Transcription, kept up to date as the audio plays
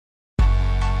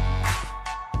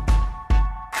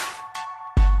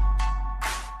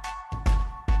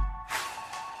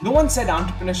No one said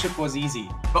entrepreneurship was easy.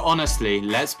 But honestly,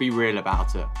 let's be real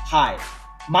about it. Hi,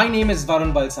 my name is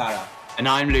Varun Balsara. And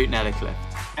I'm Luke Netherclift.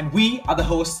 And we are the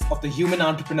hosts of the Human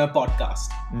Entrepreneur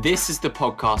Podcast. This is the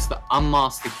podcast that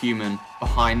unmasks the human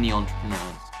behind the entrepreneurs.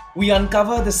 We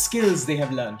uncover the skills they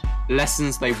have learned,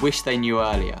 lessons they wish they knew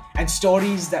earlier, and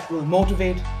stories that will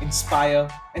motivate, inspire,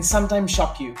 and sometimes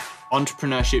shock you.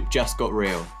 Entrepreneurship just got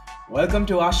real. Welcome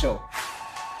to our show.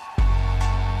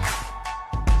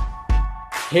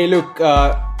 Hey, look,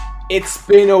 it's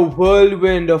been a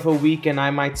whirlwind of a week, and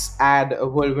I might add a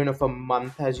whirlwind of a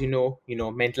month. As you know,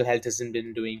 mental health hasn't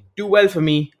been doing too well for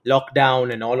me,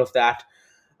 lockdown and all of that,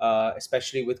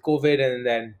 especially with COVID, and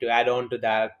then to add on to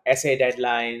that, essay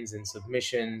deadlines and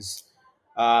submissions.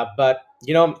 But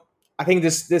I think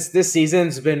this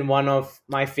season's been one of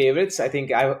my favorites. I think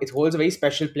it holds a very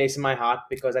special place in my heart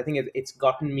because I think it's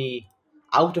gotten me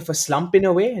out of a slump in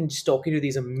a way, and just talking to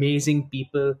these amazing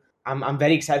people. I'm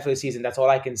very excited for the season. That's all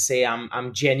I can say.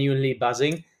 I'm genuinely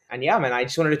buzzing. And yeah, man, I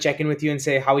just wanted to check in with you and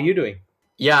say, how are you doing?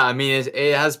 Yeah, I mean,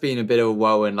 it has been a bit of a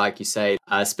whirlwind, like you say,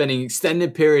 spending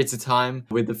extended periods of time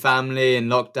with the family in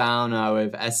lockdown,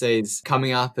 with essays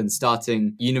coming up and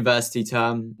starting university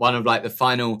term, one of like the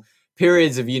final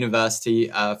periods of university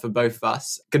for both of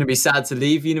us. Going to be sad to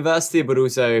leave university, but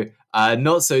also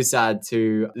not so sad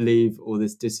to leave all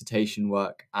this dissertation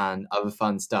work and other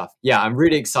fun stuff. Yeah, I'm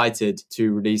really excited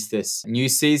to release this new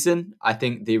season. I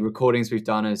think the recordings we've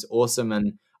done is awesome,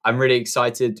 and I'm really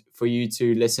excited for you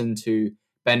to listen to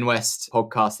Ben West's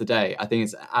podcast today. I think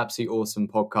it's an absolutely awesome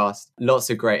podcast, lots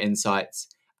of great insights,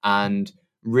 and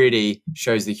really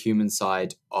shows the human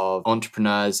side of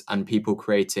entrepreneurs and people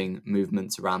creating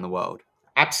movements around the world.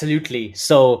 Absolutely.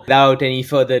 So without any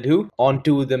further ado, on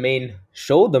to the main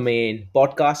show, the main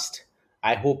podcast.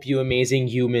 I hope you amazing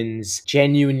humans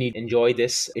genuinely enjoy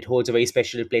this. It holds a very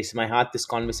special place in my heart, this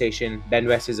conversation. Ben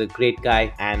West is a great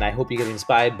guy, and I hope you get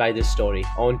inspired by this story.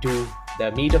 On to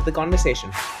the meat of the conversation.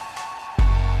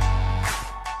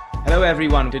 Hello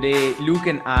everyone. Today, Luke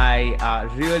and I are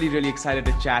really excited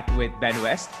to chat with Ben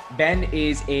West. Ben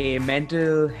is a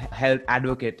mental health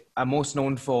advocate, most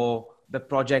known for the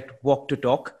project Walk to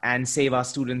Talk and Save Our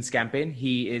Students campaign.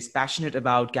 He is passionate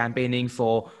about campaigning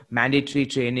for mandatory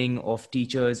training of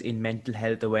teachers in mental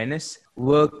health awareness,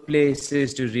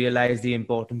 workplaces to realize the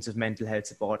importance of mental health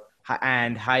support,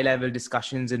 and high-level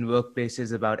discussions in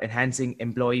workplaces about enhancing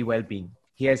employee well-being.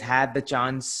 He has had the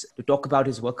chance to talk about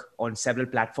his work on several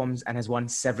platforms and has won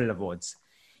several awards.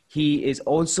 He is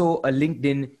also a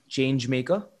LinkedIn change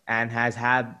maker and has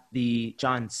had the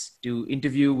chance to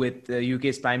interview with the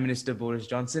UK's Prime Minister Boris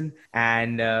Johnson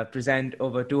and present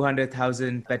over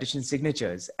 200,000 petition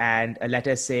signatures and a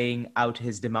letter saying out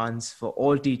his demands for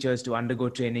all teachers to undergo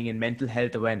training in mental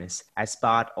health awareness as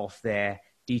part of their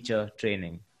teacher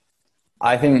training.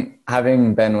 I think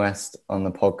having Ben West on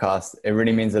the podcast, it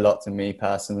really means a lot to me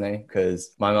personally,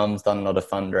 because my mum's done a lot of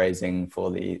fundraising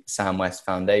for the Sam West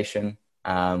Foundation,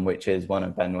 which is one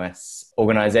of Ben West's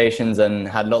organizations, and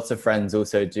had lots of friends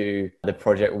also do the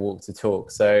project Walk to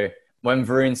Talk. So when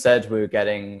Varun said we were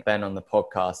getting Ben on the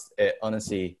podcast, it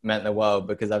honestly meant the world,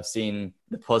 because I've seen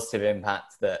the positive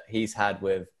impact that he's had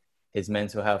with his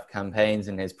mental health campaigns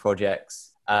and his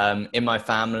projects in my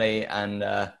family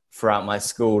and throughout my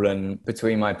school and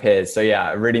between my peers. So yeah,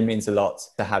 it really means a lot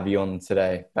to have you on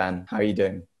today, Ben. How are you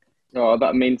doing? Oh,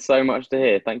 that means so much to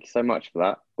hear. Thank you so much for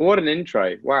that. What an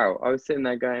intro. Wow. I was sitting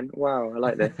there going, wow, I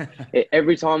like this.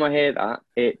 Every time I hear that,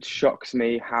 it shocks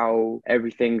me how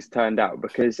everything's turned out,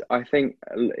 because I think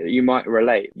you might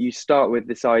relate. You start with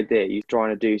this idea, you're trying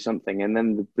to do something, and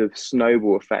then the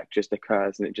snowball effect just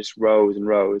occurs and it just rolls and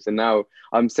rolls. And now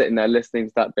I'm sitting there listening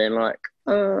to that being like,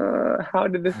 how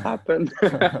did this happen?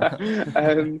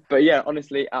 But yeah,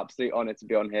 honestly, absolutely honoured to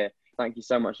be on here. Thank you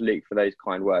so much, Luke, for those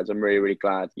kind words. I'm really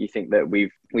glad you think that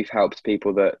we've helped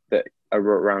people that are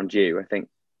around you. I think,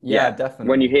 yeah, definitely.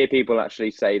 When you hear people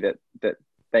actually say that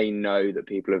they know that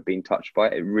people have been touched by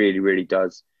it, it really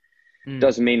does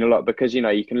mean a lot, because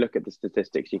you can look at the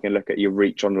statistics, you can look at your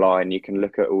reach online, you can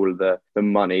look at all the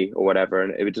money or whatever,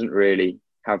 and it doesn't really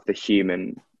have the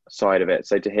human side of it.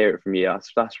 So to hear it from you,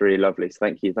 that's really lovely. So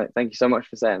thank you so much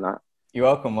for saying that. You're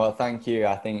welcome. Well, thank you.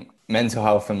 I think mental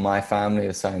health in my family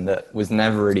is something that was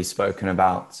never really spoken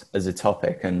about as a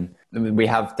topic. And we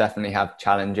definitely have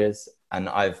challenges. And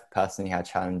I've personally had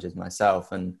challenges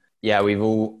myself. And yeah, we've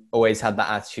always had that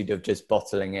attitude of just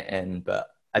bottling it in. But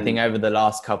I think over the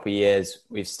last couple of years,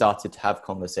 we've started to have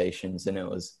conversations, and it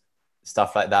was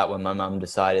stuff like that when my mum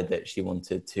decided that she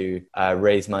wanted to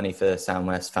raise money for the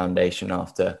Southwest Foundation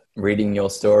after reading your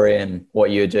story and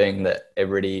what you're doing, that it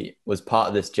really was part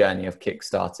of this journey of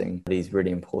kickstarting these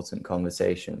really important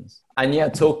conversations. And yeah,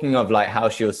 talking of like how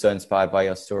she was so inspired by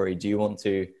your story, do you want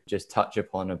to just touch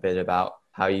upon a bit about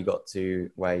how you got to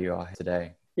where you are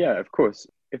today? Yeah, of course.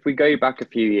 If we go back a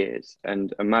few years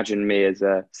and imagine me as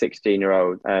a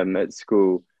 16-year-old at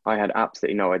school, I had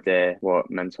absolutely no idea what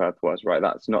mental health was, right?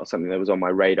 That's not something that was on my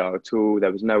radar at all.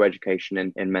 There was no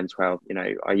education in mental health. You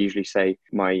know, I usually say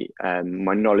my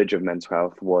knowledge of mental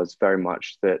health was very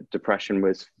much that depression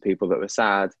was for people that were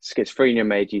sad, schizophrenia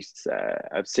made you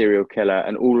a serial killer,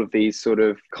 and all of these sort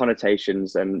of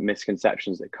connotations and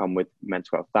misconceptions that come with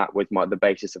mental health. That was the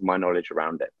basis of my knowledge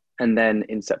around it. And then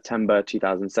in September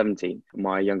 2017,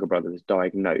 my younger brother was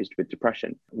diagnosed with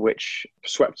depression, which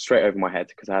swept straight over my head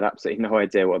because I had absolutely no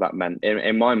idea what that meant.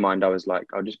 In my mind, I was like,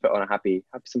 I'll just put on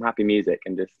some happy music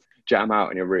and just jam out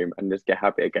in your room and just get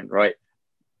happy again, right?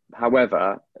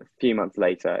 However, a few months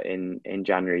later, in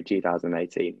January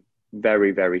 2018,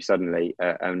 very, very suddenly,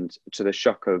 and to the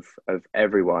shock of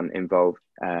everyone involved,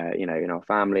 in our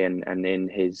family and in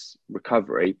his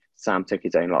recovery, Sam took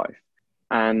his own life.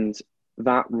 And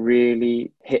that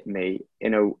really hit me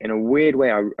in a weird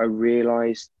way. I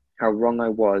realized how wrong I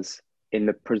was in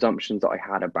the presumptions that I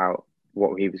had about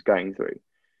what he was going through.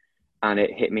 And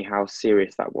it hit me how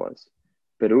serious that was.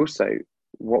 But also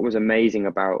what was amazing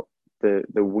about the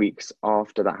weeks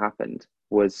after that happened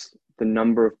was the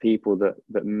number of people that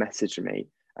messaged me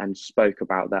and spoke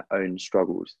about their own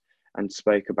struggles and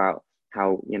spoke about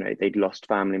how, they'd lost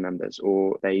family members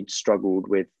or they'd struggled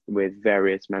with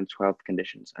various mental health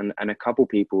conditions. And a couple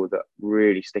people that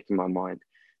really stick in my mind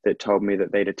that told me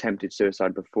that they'd attempted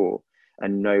suicide before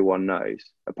and no one knows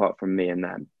apart from me and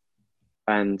them.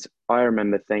 And I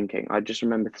just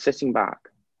remember sitting back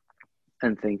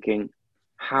and thinking,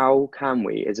 how can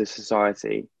we as a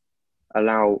society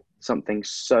allow something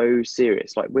so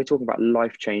serious, like we're talking about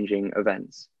life-changing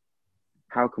events,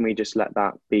 how can we just let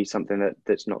that be something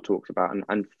that's not talked about,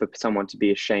 and for someone to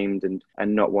be ashamed and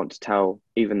not want to tell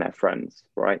even their friends,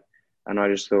 right? And I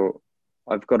just thought,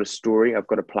 I've got a story, I've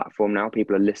got a platform now,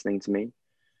 people are listening to me,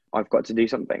 I've got to do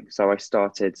something. So I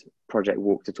started Project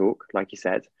Walk to Talk, like you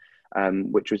said,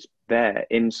 which was there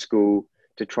in school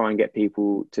to try and get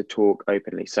people to talk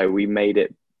openly. So we made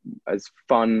it as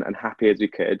fun and happy as we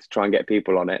could to try and get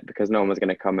people on it, because no one was going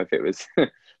to come if it was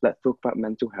let's talk about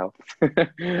mental health.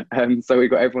 So we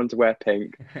got everyone to wear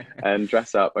pink and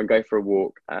dress up and go for a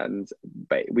walk, and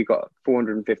we got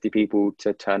 450 people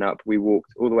to turn up. We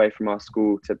walked all the way from our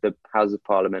school to the House of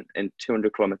Parliament, in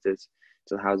 200 kilometers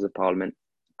to the House of Parliament,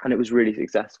 and it was really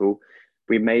successful.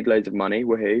 We made loads of money,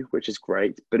 woohoo, which is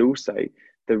great, but also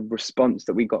the response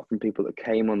that we got from people that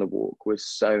came on the walk was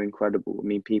so incredible. I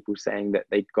mean, people saying that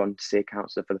they'd gone to see a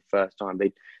counsellor for the first time,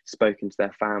 they'd spoken to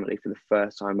their family for the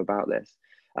first time about this.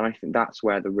 And I think that's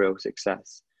where the real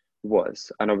success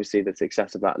was. And obviously the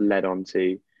success of that led on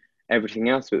to everything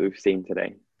else that we've seen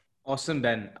today. Awesome,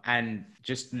 Ben. And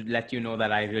just to let you know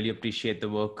that I really appreciate the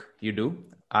work you do.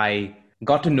 I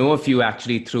got to know of you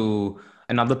actually through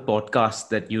another podcast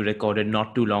that you recorded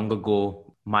not too long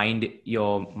ago, Mind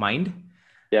Your Mind.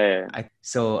 Yeah. I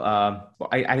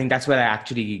think that's where I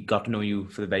actually got to know you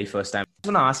for the very first time. I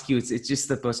want to ask you, it's just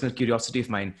the personal curiosity of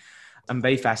mine. I'm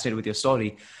very fascinated with your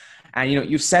story. And,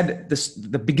 you've said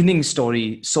the beginning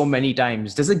story so many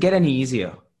times. Does it get any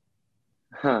easier?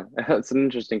 That's an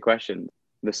interesting question.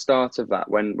 The start of that,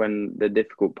 when the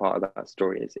difficult part of that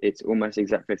story is, it's almost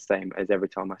exactly the same as every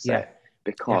time I say it,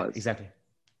 because exactly.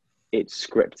 It's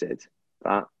scripted.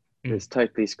 That is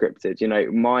totally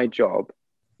scripted. My job,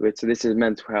 so this is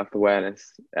mental health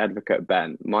awareness advocate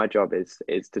Ben. My job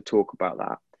is to talk about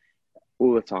that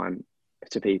all the time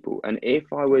to people. And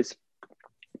if I was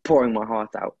pouring my heart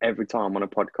out every time on a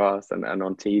podcast and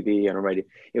on TV and on radio,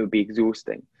 it would be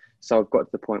exhausting. So I've got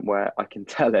to the point where I can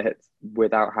tell it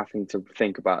without having to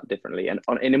think about it differently. And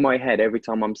in my head, every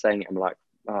time I'm saying it, I'm like,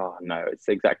 oh no, it's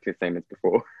exactly the same as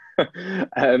before.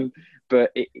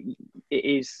 But it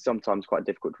is sometimes quite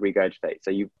difficult to regurgitate.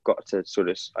 So you've got to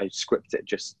I script it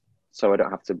just so I don't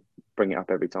have to bring it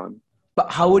up every time. But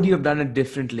how would you have done it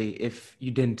differently if you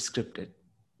didn't script it?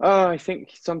 I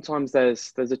think sometimes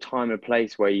there's a time and a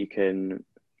place where you can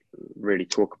really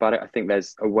talk about it. I think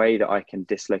there's a way that I can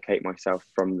dislocate myself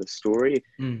from the story.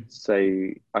 So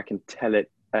I can tell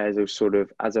it as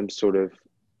I'm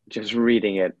just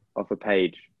reading it off a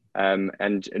page.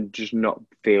 And just not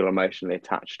feel emotionally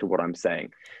attached to what I'm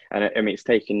saying. And I mean, it's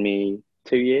taken me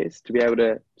 2 years to be able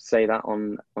to say that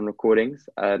on recordings.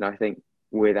 And I think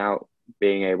without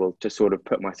being able to sort of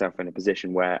put myself in a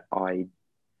position where I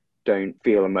don't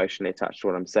feel emotionally attached to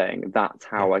what I'm saying. That's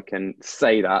how I can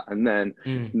say that and then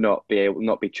not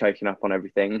be choking up on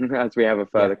everything as we have a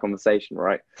further conversation,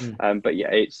 right? But yeah,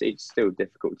 it's still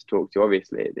difficult to talk to.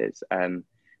 Obviously, it is.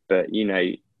 But you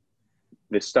know,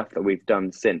 the stuff that we've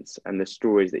done since and the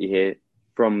stories that you hear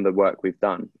from the work we've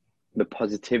done, the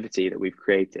positivity that we've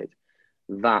created,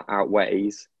 that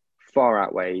far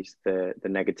outweighs the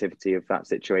negativity of that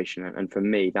situation. And for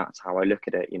me, that's how I look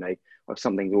at it. You know, if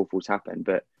something awful's happened,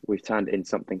 but we've turned it into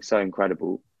something so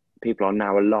incredible. People are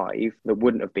now alive that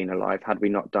wouldn't have been alive had we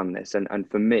not done this. And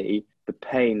for me, the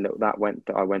pain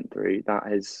that I went through, that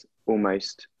has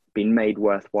almost been made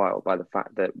worthwhile by the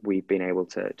fact that we've been able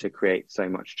to create so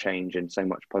much change and so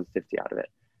much positivity out of it.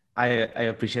 I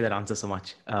appreciate that answer so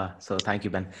much. So thank you,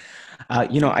 Ben.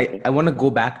 I want to go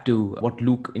back to what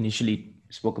Luke initially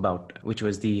spoke about, which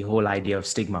was the whole idea of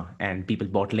stigma and people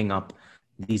bottling up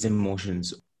these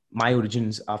emotions. My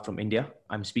origins are from India.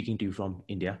 I'm speaking to you from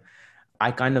India.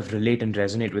 I kind of relate and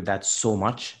resonate with that so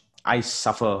much. I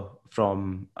suffer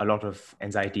from a lot of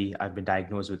anxiety. I've been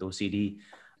diagnosed with OCD.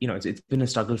 You know, it's been a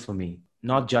struggle for me,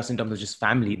 not just in terms of just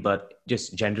family, but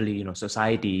just generally, you know,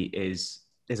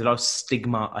 there's a lot of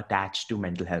stigma attached to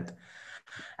mental health.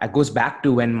 It goes back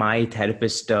to when my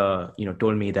therapist,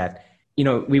 told me that, you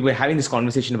know, we were having this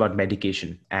conversation about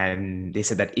medication, and they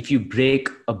said that if you break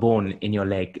a bone in your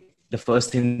leg, the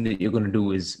first thing that you're going to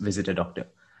do is visit a doctor.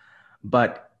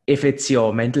 But if it's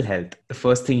your mental health, the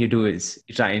first thing you do is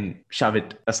you try and shove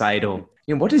it aside. Or,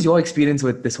 you know, what is your experience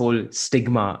with this whole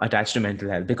stigma attached to mental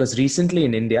health? Because recently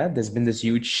in India, there's been this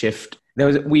huge shift.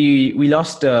 We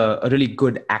lost a really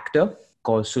good actor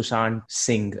called Sushant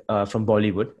Singh from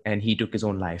Bollywood, and he took his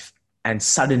own life. And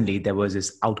suddenly there was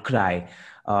this outcry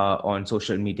on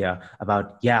social media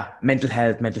about, mental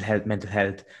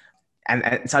health.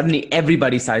 And suddenly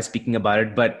everybody started speaking about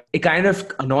it. But it kind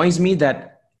of annoys me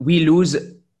that we lose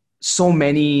so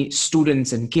many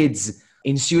students and kids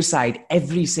in suicide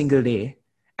every single day.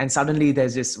 And suddenly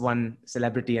there's just one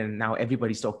celebrity and now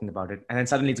everybody's talking about it. And then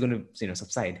suddenly it's going to,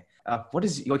 subside. What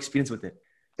is your experience with it?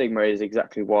 Stigma is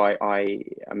exactly why I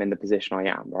am in the position I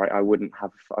am, right? I wouldn't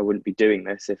be doing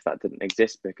this if that didn't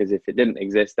exist, because if it didn't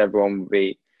exist, everyone would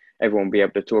be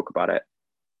able to talk about it.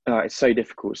 It's so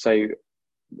difficult. So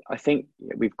I think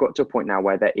we've got to a point now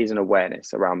where there is an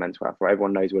awareness around mental health, where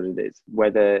everyone knows what it is.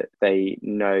 Whether they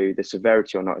know the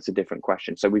severity or not is a different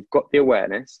question. So we've got the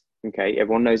awareness, okay?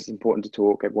 Everyone knows it's important to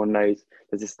talk. Everyone knows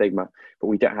there's a stigma, but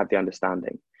we don't have the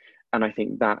understanding. And I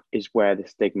think that is where the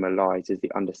stigma lies, is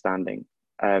the understanding,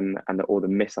 or the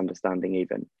misunderstanding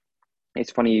even.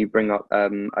 It's funny you bring up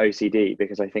OCD,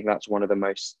 because I think that's one of the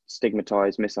most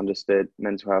stigmatized, misunderstood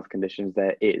mental health conditions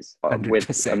there is,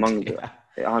 among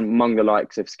the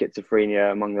likes of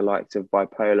schizophrenia, among the likes of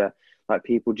bipolar. Like,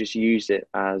 people just use it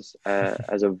as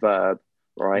a verb,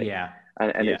 right?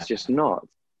 And it's just not.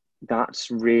 That's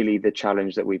really the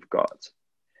challenge that we've got.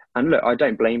 And look, I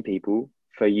don't blame people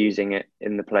for using it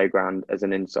in the playground as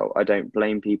an insult. I don't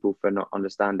blame people for not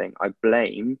understanding. I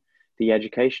blame the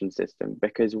education system,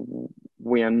 because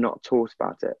we are not taught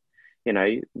about it. You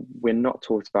know, we're not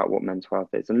taught about what mental health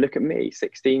is. And look at me,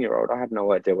 16-year-old, I had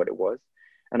no idea what it was.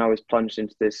 And I was plunged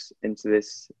into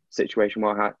this situation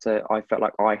where I felt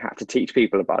like I had to teach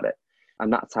people about it.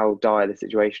 And that's how dire the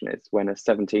situation is, when a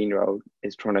 17-year-old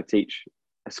is trying to teach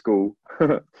a school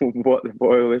what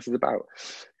all this is about.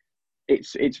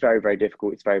 It's very, very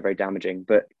difficult. It's very, very damaging.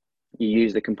 But you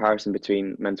use the comparison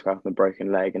between mental health and a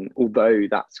broken leg, and although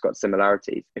that's got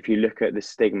similarities, if you look at the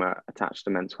stigma attached to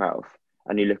mental health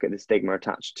and you look at the stigma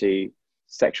attached to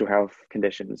sexual health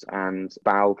conditions and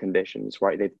bowel conditions,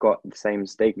 right, they've got the same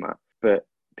stigma, but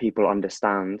people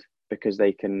understand because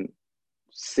they can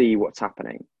see what's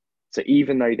happening. So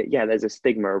even though there's a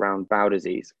stigma around bowel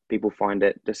disease, people find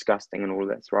it disgusting and all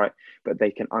this, right? But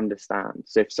they can understand.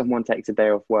 So if someone takes a day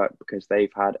off work because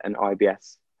they've had an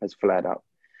IBS has flared up,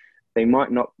 they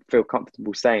might not feel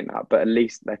comfortable saying that, but at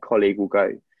least their colleague will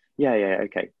go,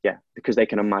 okay, because they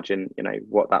can imagine,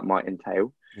 what that might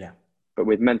entail. Yeah. But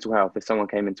with mental health, if someone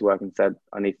came into work and said,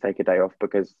 I need to take a day off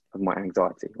because of my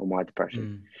anxiety or my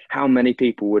depression, how many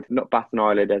people would not bat an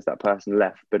eyelid as that person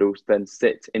left, but also then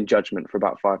sit in judgment for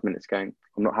about 5 minutes going,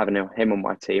 I'm not having him on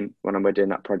my team when we're doing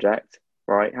that project,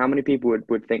 right? How many people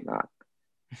would think that,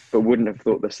 but wouldn't have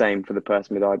thought the same for the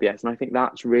person with IBS? And I think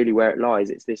that's really where it lies.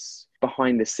 It's this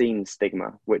behind the scenes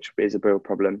stigma, which is a real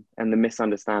problem, and the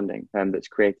misunderstanding that's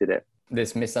created it.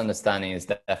 This misunderstanding is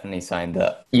definitely something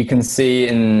that you can see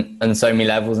in so many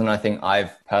levels. And I think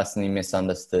I've personally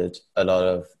misunderstood a lot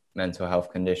of mental health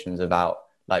conditions without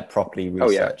properly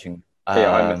researching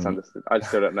Yeah, I Um, misunderstood. I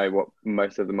still don't know what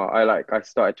most of them are. I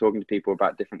started talking to people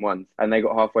about different ones, and they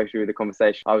got halfway through the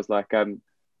conversation. I was like,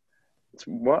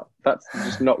 what? That's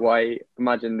just not what I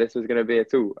imagined this was going to be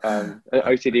at all.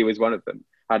 OCD was one of them.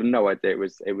 I had no idea it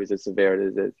was as severe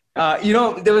as it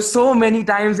is. There were so many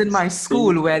times in my See?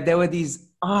 school where there were these,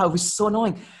 it was so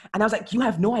annoying. And I was like, you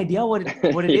have no idea what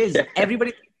it is. Yeah,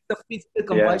 Everybody thinks the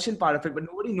physical yeah. compulsion part of it, but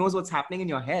nobody knows what's happening in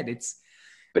your head. It's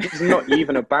But it's not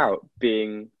even about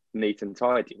being neat and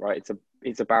tidy, right?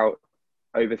 It's about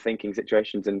overthinking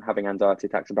situations and having anxiety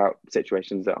attacks about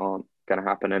situations that aren't going to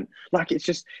happen. And like, it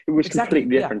was exactly,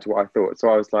 completely yeah, different to what I thought. So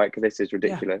I was like, this is yeah.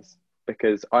 ridiculous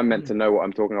because I'm meant to Mm. know what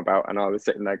I'm talking about. And I was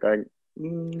sitting there going,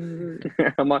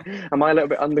 am I a little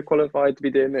bit underqualified to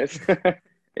be doing this? It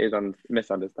is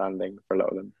misunderstanding for a lot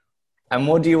of them. and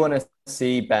what do you want to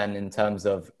see, Ben, in terms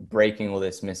of breaking all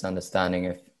this misunderstanding?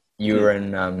 If you Mm. were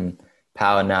in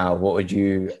power now, what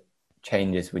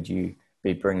changes would you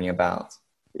be bringing about?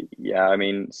 Yeah, I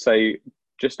mean, so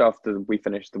just after we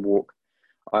finished the walk,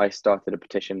 I started a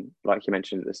petition, like you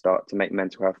mentioned at the start, to make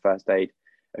mental health first aid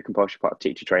a compulsory part of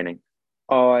teacher training.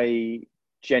 I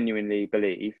genuinely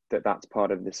believe that that's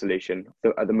part of the solution.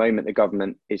 At the moment, the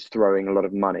government is throwing a lot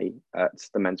of money at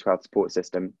the mental health support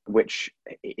system, which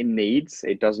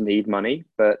it does need money,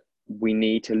 but we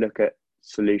need to look at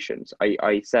solutions.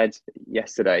 I said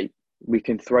yesterday, we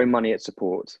can throw money at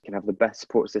support, we can have the best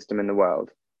support system in the world,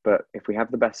 but if we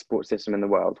have the best support system in the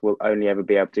world, we'll only ever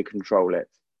be able to control it.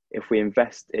 If we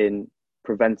invest in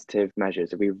preventative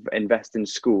measures, if we invest in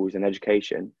schools and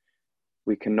education,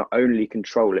 we can not only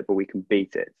control it, but we can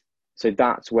beat it. So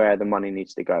that's where the money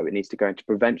needs to go. It needs to go into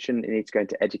prevention, it needs to go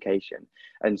into education.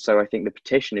 And so I think the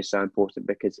petition is so important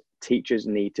because teachers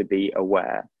need to be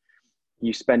aware.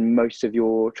 You spend most of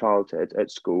your childhood at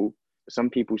school.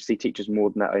 Some people see teachers more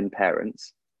than their own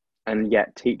parents, and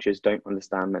yet teachers don't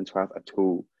understand mental health at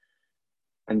all.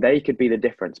 And they could be the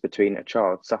difference between a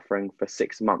child suffering for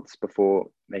 6 months before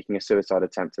making a suicide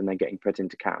attempt and then getting put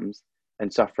into CAMS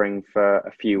and suffering for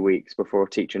a few weeks before a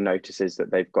teacher notices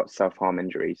that they've got self-harm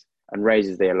injuries and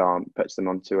raises the alarm, puts them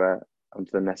onto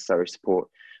the necessary support.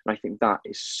 And I think that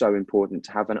is so important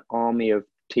to have an army of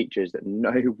teachers that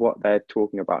know what they're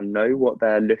talking about, know what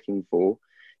they're looking for,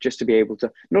 just to be able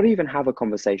to not even have a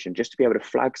conversation, just to be able to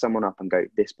flag someone up and go,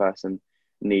 this person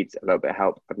needs a little bit of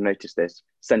help. I've noticed this.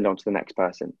 Send on to the next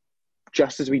person.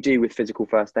 Just as we do with physical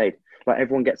first aid. Like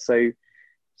everyone gets so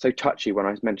touchy when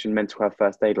I mention mental health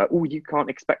first aid. Like, oh, you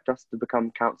can't expect us to become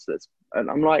counsellors.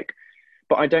 And I'm like,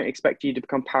 but I don't expect you to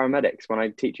become paramedics when I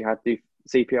teach you how to do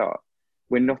CPR.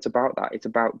 We're not about that. It's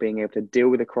about being able to deal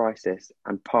with a crisis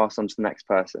and pass on to the next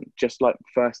person, just like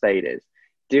first aid is.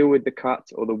 Deal with the cut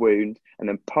or the wound and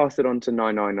then pass it on to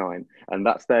 999. And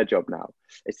that's their job now.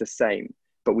 It's the same.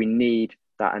 But we need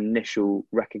that initial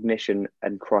recognition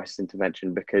and crisis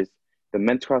intervention because the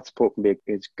mental health support can be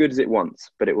as good as it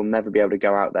wants, but it will never be able to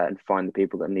go out there and find the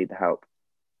people that need the help.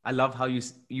 I love how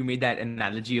you made that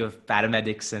analogy of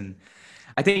paramedics, and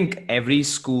I think every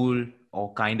school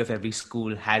or kind of every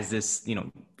school has this,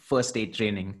 first aid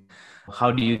training. How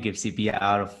do you give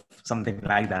CPR or something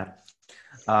like that?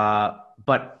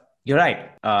 But you're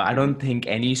right. I don't think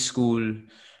any school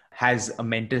has a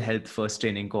mental health first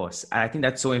training course, and I think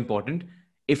that's so important.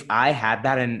 If I had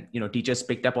that, and teachers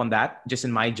picked up on that, just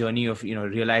in my journey of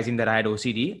realizing that I had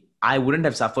OCD, I wouldn't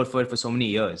have suffered for so many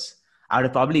years. I would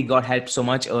have probably got help so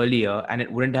much earlier, and it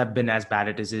wouldn't have been as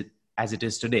bad as it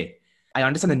is today. I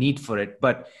understand the need for it,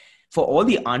 but for all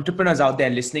the entrepreneurs out there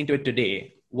listening to it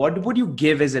today, what would you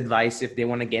give as advice if they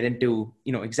want to get into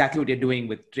exactly what you're doing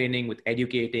with training, with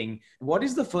educating? What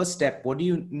is the first step? What do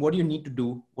you need to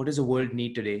do? What does the world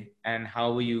need today, and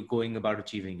how are you going about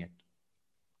achieving it?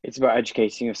 It's about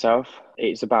educating yourself.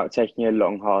 It's about taking a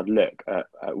long, hard look at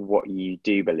what you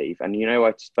do believe. And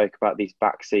I spoke about these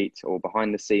backseat or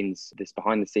this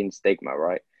behind the scenes stigma,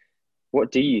 right?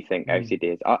 What do you think Mm.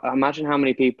 OCD is? I imagine how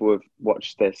many people have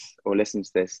watched this or listened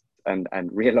to this and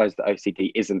realized that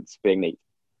OCD isn't being neat,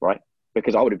 right?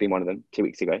 Because I would have been one of them 2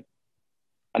 weeks ago.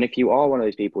 And if you are one of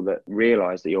those people that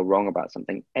realize that you're wrong about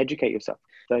something, educate yourself.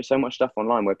 There's so much stuff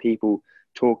online where people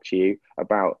talk to you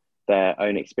about their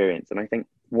own experience. And I think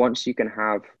once you can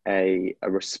have a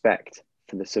respect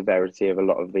for the severity of a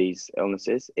lot of these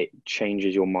illnesses, it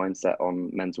changes your mindset on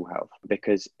mental health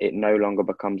because it no longer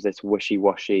becomes this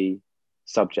wishy-washy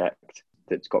subject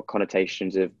that's got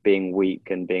connotations of being weak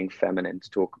and being feminine to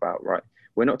talk about, right?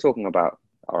 We're not talking about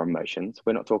our emotions.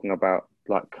 We're not talking about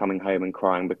like coming home and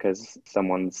crying because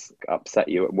someone's upset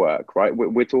you at work, right?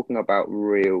 We're talking about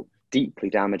real, deeply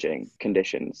damaging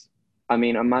conditions. I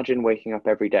mean, imagine waking up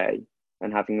every day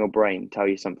and having your brain tell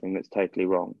you something that's totally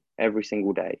wrong every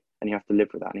single day, and you have to live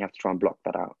with that, and you have to try and block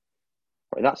that out.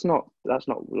 Right? That's not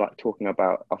like talking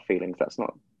about our feelings. That's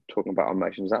not talking about our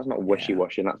emotions. That's not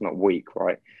wishy-washy, and that's not weak,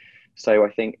 right? So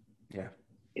I think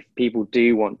if people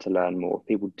do want to learn more, if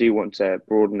people do want to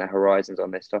broaden their horizons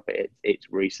on this topic,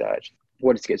 it's research.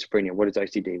 What is schizophrenia? What is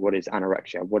OCD? What is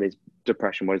anorexia? What is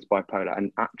depression? What is bipolar?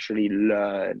 And actually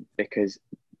learn, because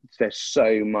there's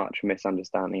so much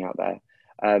misunderstanding out there.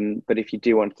 But if you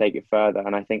do want to take it further,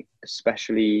 and I think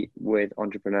especially with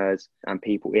entrepreneurs and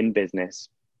people in business,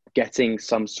 getting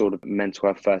some sort of mental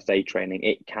health first aid training,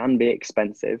 it can be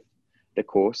expensive, the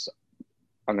course.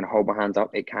 I'm going to hold my hands up.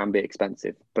 It can be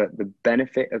expensive, but the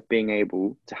benefit of being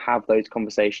able to have those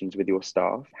conversations with your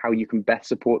staff, how you can best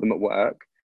support them at work,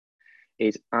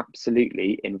 is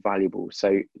absolutely invaluable.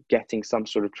 So getting some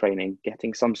sort of training,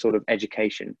 getting some sort of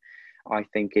education, I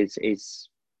think is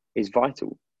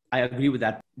vital. I agree with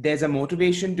that. There's a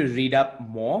motivation to read up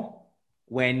more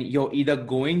when you're either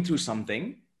going through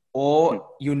something or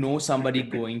you know somebody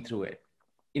going through it.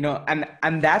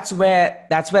 And that's where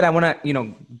I want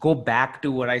to go back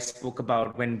to what I spoke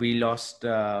about when we lost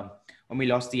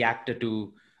the actor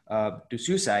to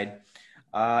suicide.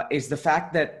 Is the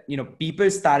fact that people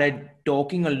started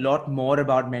talking a lot more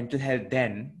about mental health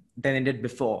then than they did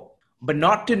before. But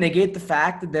not to negate the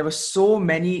fact that there were so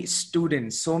many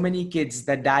students, so many kids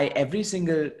that die every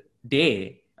single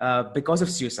day because of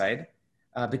suicide,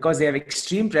 because they have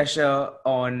extreme pressure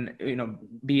on,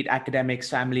 be it academics,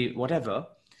 family, whatever.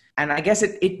 And I guess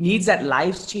it needs that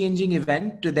life-changing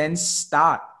event to then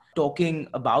start talking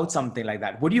about something like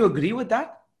that. Would you agree with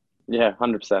that? Yeah,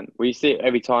 100%. We see it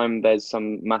every time there's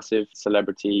some massive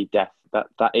celebrity death,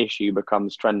 that issue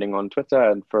becomes trending on Twitter,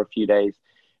 and for a few days,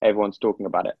 everyone's talking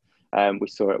about it. We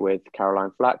saw it with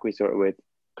Caroline Flack, we saw it with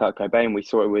Kurt Cobain, we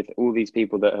saw it with all these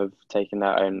people that have taken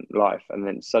their own life, and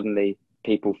then suddenly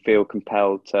people feel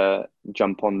compelled to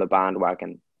jump on the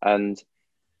bandwagon. And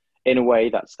in a way,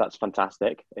 that's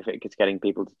fantastic if it's getting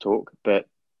people to talk, but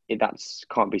that's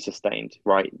can't be sustained,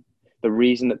 right? The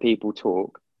reason that people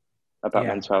talk about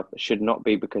mental health should not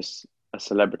be because a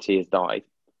celebrity has died.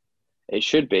 It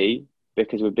should be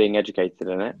because we're being educated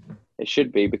in it. It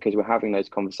should be because we're having those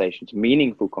conversations,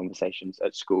 meaningful conversations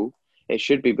at school. It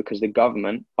should be because the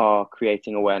government are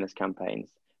creating awareness campaigns.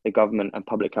 The government and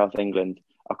Public Health England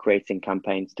are creating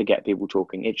campaigns to get people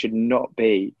talking. It should not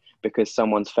be because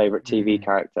someone's favorite TV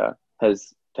character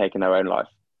has taken their own life.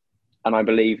 And I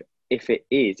believe if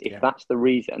that's the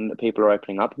reason that people are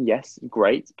opening up, yes,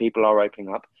 great, people are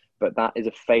opening up, but that is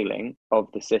a failing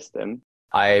of the system.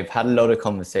 I've had a lot of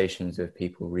conversations with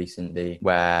people recently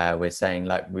where we're saying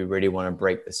like we really want to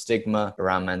break the stigma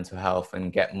around mental health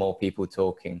and get more people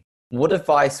talking. What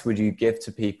advice would you give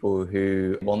to people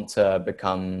who want to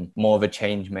become more of a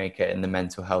change maker in the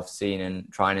mental health scene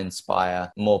and try and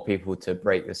inspire more people to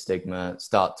break the stigma,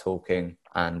 start talking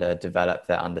and develop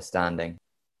their understanding?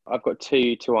 I've got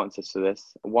two answers to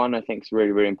this. One I think is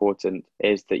really, really important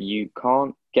is that you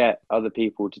can't get other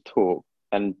people to talk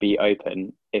and be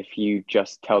open if you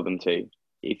just tell them to.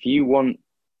 If you want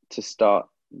to start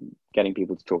getting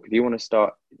people to talk, if you want to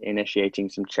start initiating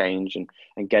some change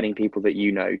and getting people that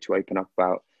to open up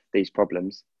about these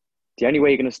problems, the only way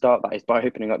you're going to start that is by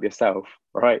opening up yourself,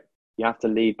 right? You have to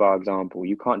lead by example.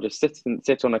 You can't just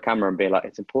sit on a camera and be like,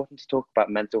 it's important to talk about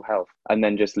mental health and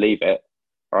then just leave it,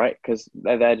 right? Because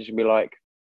they're there just to be like,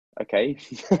 okay,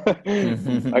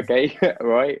 okay,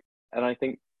 right? And I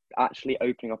think actually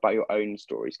opening up about your own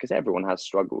stories, because everyone has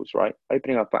struggles, right?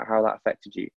 Opening up about how that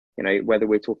affected you, whether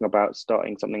we're talking about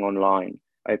starting something online,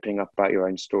 opening up about your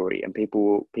own story, and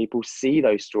people see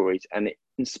those stories and it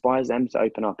inspires them to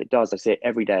open up. It does. I see it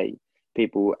every day.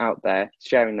 People out there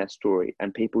sharing their story,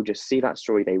 and people just see that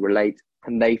story, they relate,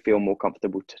 and they feel more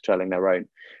comfortable to telling their own.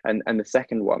 And the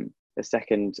second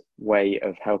way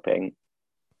of helping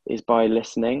is by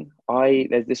listening.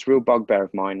 There's this real bugbear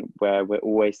of mine where we're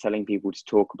always telling people to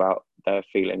talk about their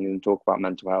feelings and talk about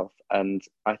mental health. And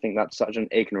I think that's such an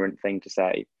ignorant thing to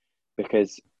say,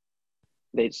 because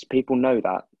people know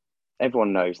that.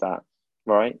 Everyone knows that,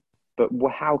 right? But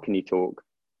how can you talk?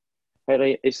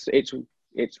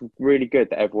 It's really good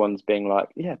that everyone's being like,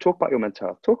 yeah, talk about your mental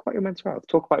health, talk about your mental health,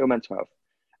 talk about your mental health.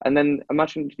 And then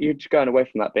imagine you're just going away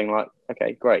from that being like,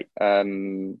 okay, great.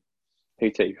 Who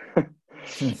to?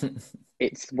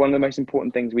 It's one of the most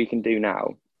important things we can do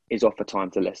now is offer time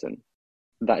to listen.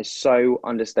 That is so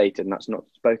understated and that's not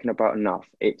spoken about enough.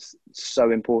 It's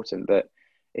so important that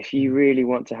if you really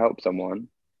want to help someone,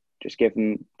 just give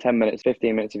them 10 minutes,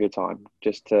 15 minutes of your time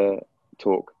just to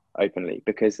talk openly,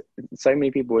 because so many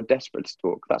people are desperate to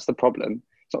talk. That's the problem.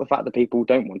 It's not the fact that people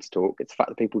don't want to talk, it's the fact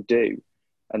that people do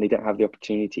and they don't have the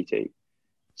opportunity to.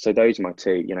 So those are my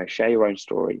two, share your own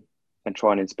story and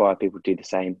try and inspire people to do the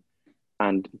same,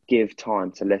 and give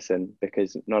time to listen,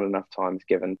 because not enough time is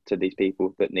given to these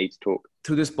people that need to talk.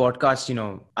 Through this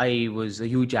podcast, I was a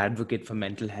huge advocate for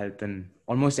mental health, and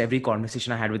almost every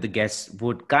conversation I had with the guests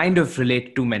would kind of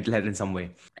relate to mental health in some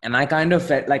way. And I kind of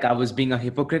felt like I was being a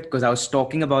hypocrite because I was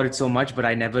talking about it so much, but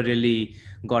I never really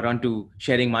got on to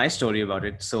sharing my story about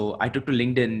it. So I took to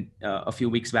LinkedIn a few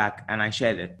weeks back and I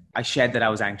shared it. I shared that I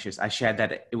was anxious. I shared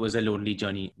that it was a lonely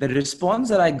journey. The response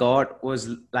that I got was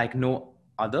like no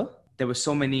other. There were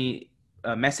so many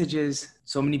messages,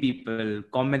 so many people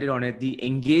commented on it. The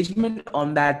engagement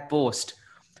on that post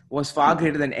was far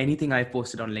greater than anything I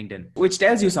posted on LinkedIn, which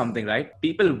tells you something, right?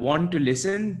 People want to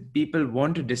listen, people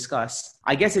want to discuss.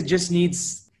 I guess it just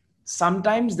needs,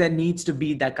 sometimes there needs to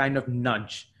be that kind of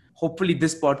nudge. Hopefully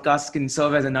this podcast can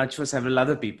serve as a nudge for several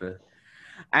other people.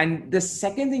 And the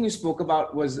second thing you spoke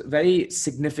about was very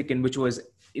significant, which was,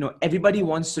 everybody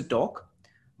wants to talk,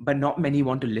 but not many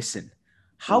want to listen.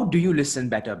 How do you listen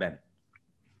better, Ben?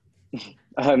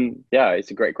 Yeah,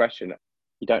 it's a great question.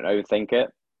 You don't overthink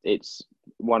it. It's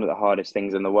one of the hardest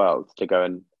things in the world to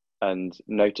go and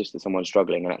notice that someone's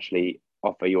struggling and actually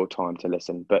offer your time to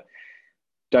listen. But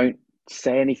don't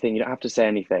say anything. You don't have to say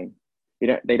anything.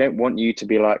 They don't want you to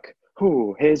be like,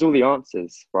 oh, here's all the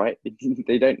answers, right?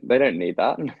 They don't need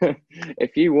that.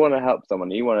 If you want to help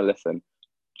someone, you want to listen,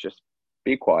 just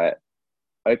be quiet,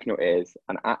 open your ears,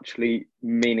 and actually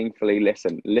meaningfully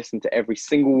listen to every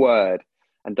single word,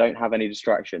 and don't have any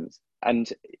distractions. And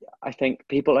I think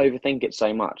people overthink it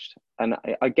so much, and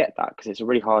I get that, because it's a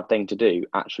really hard thing to do,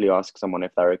 actually ask someone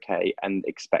if they're okay and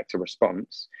expect a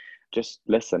response. Just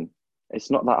listen.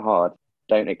 It's not that hard.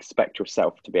 Don't expect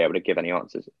yourself to be able to give any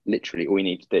answers. Literally all you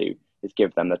need to do is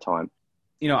give them the time.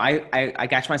 I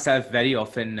catch myself very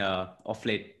often off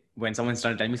late when someone's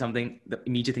trying to tell me something. The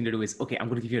immediate thing to do is, okay, I'm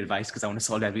going to give you advice because I want to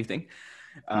solve everything.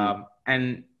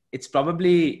 And it's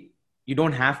probably, you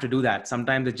don't have to do that.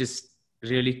 Sometimes it's just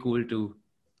really cool to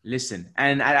listen.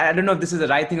 And I don't know if this is the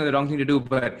right thing or the wrong thing to do,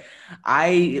 but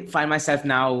I find myself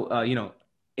now,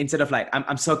 instead of like,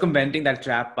 I'm circumventing that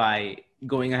trap by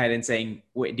going ahead and saying,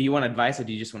 wait, do you want advice or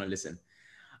do you just want to listen?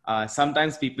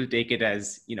 Sometimes people take it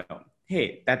as,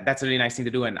 hey, that's a really nice thing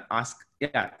to do, and ask,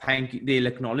 yeah, thank you. They'll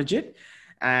acknowledge it.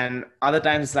 And other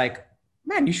times, like,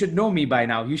 man, you should know me by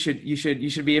now. You should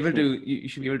be able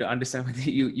to understand whether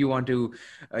you want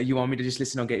me to just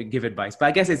listen or give advice. But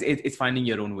I guess it's finding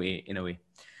your own way in a way.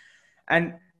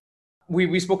 And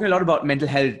we've spoken a lot about mental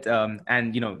health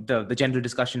and the general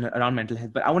discussion around mental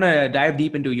health. But I want to dive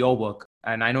deep into your work,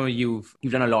 and I know you've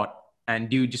done a lot. And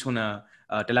do you just want to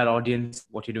tell our audience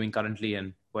what you're doing currently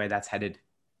and where that's headed?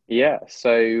 Yeah.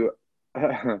 So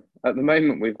at the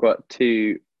moment, I've got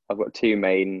two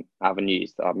main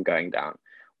avenues that I'm going down.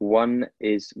 One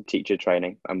is teacher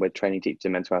training, and we're training teachers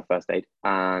in mental health first aid,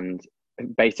 and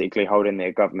basically holding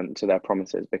the government to their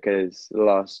promises, because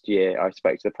last year I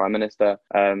spoke to the Prime Minister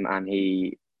and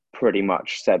he pretty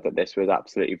much said that this was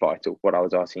absolutely vital, what I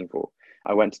was asking for.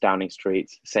 I went to Downing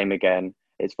Street, same again.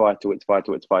 It's vital, it's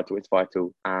vital, it's vital, it's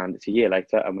vital. And it's a year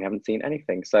later and we haven't seen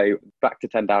anything. So back to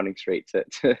 10 Downing Street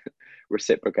to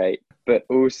reciprocate. But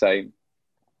also,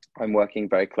 I'm working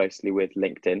very closely with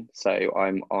LinkedIn. So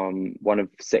I'm one of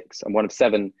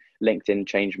 7 LinkedIn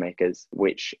change makers,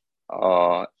 which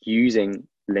are using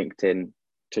LinkedIn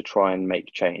to try and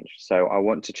make change. So I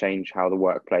want to change how the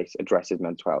workplace addresses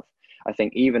mental health. I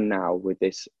think even now, with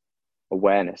this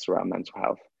awareness around mental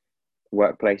health,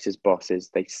 workplaces, bosses,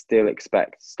 they still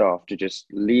expect staff to just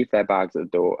leave their bags at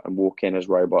the door and walk in as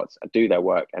robots and do their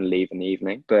work and leave in the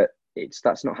evening. But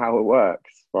that's not how it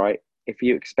works, right? If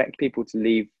you expect people to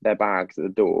leave their bags at the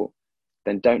door,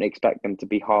 then don't expect them to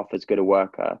be half as good a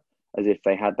worker as if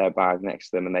they had their bag next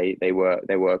to them and they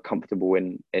were comfortable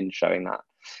in showing that.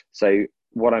 So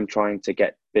what I'm trying to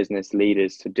get business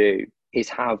leaders to do is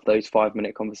have those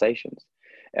 5-minute conversations.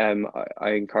 I'm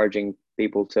encouraging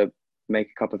people to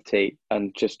make a cup of tea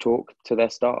and just talk to their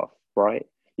staff, right?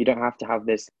 You don't have to have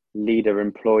this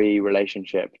leader-employee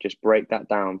relationship. Just break that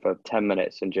down for 10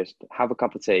 minutes and just have a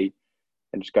cup of tea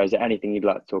and just go, is there anything you'd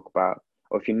like to talk about?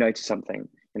 Or if you notice something,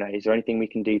 is there anything we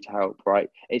can do to help, right?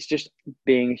 It's just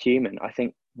being human. I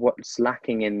think what's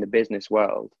lacking in the business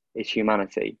world is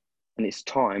humanity. And it's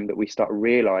time that we start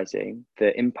realizing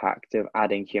the impact of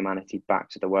adding humanity back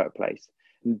to the workplace,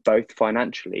 both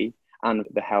financially and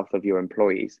the health of your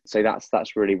employees. So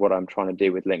that's really what I'm trying to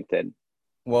do with LinkedIn.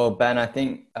 Well, Ben, I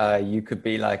think you could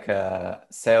be like a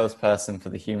salesperson for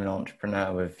the human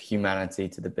entrepreneur with humanity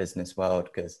to the business world,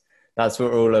 because that's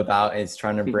what we're all about, is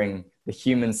trying to bring the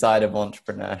human side of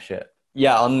entrepreneurship.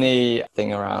 Yeah, on the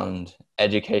thing around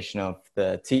education of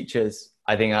the teachers.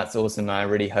 I think that's awesome. I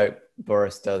really hope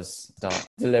Boris does start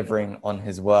delivering on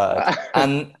his word,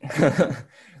 and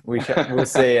we'll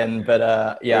see.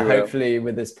 Yeah, hopefully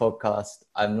with this podcast,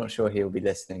 I'm not sure he'll be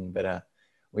listening, but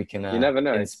we can you never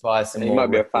know. inspire some He more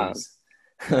might be ripples.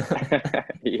 a fan.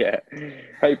 Yeah,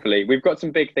 hopefully we've got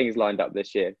some big things lined up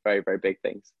this year. Very, very big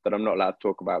things that I'm not allowed to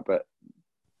talk about, but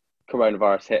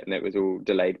coronavirus hit and it was all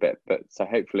delayed a bit. But so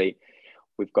hopefully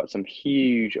we've got some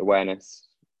huge awareness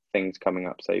things coming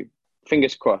up. So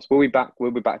fingers crossed. We'll be back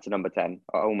to number 10,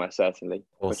 almost certainly,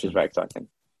 Awesome. Which is very exciting.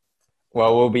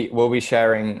 Well, we'll be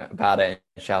sharing about it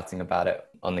and shouting about it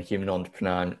on the Human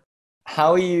Entrepreneur.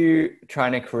 How are you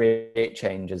trying to create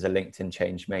change as a LinkedIn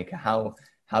change maker? How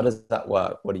does that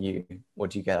work? What do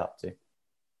you get up to?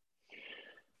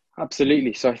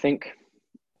 Absolutely. So I think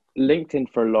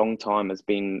LinkedIn for a long time has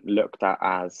been looked at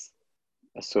as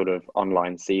a sort of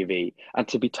online CV. And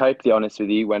to be totally honest with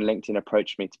you, when LinkedIn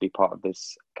approached me to be part of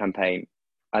this campaign,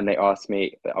 and they asked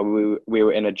me, we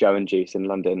were in a Joe and Juice in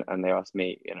London, and they asked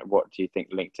me, what do you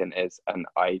think LinkedIn is? And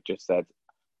I just said,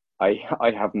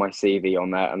 I have my CV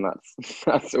on there, and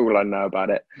that's all I know about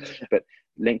it. But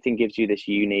LinkedIn gives you this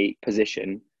unique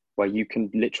position where you can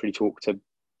literally talk to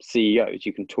CEOs,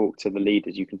 you can talk to the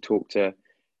leaders, you can talk to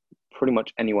pretty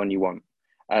much anyone you want.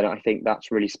 And I think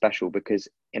that's really special because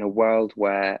in a world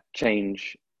where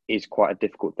change is quite a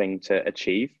difficult thing to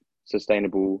achieve,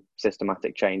 sustainable,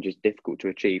 systematic change is difficult to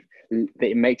achieve.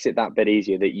 It makes it that bit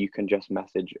easier that you can just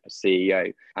message a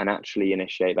CEO and actually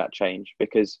initiate that change.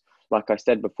 Because like I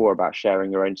said before about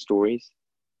sharing your own stories,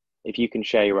 if you can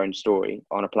share your own story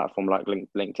on a platform like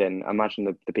LinkedIn, imagine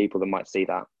the people that might see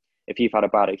that. If you've had a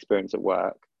bad experience at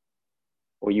work,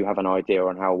 or you have an idea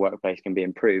on how a workplace can be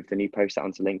improved, and you post that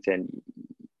onto LinkedIn,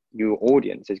 your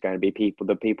audience is going to be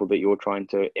the people that you're trying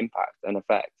to impact and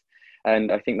affect.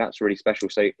 And I think that's really special.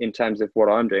 So in terms of what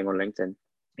I'm doing on LinkedIn,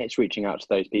 it's reaching out to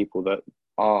those people that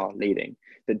are leading,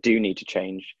 that do need to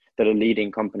change, that are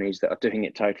leading companies that are doing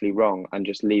it totally wrong and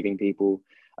just leaving people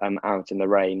out in the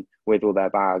rain with all their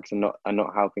bags and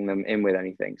not helping them in with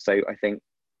anything. So I think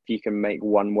if you can make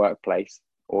one workplace,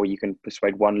 or you can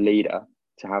persuade one leader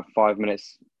to have 5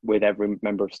 minutes with every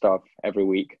member of staff every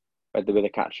week, with a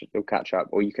catch up,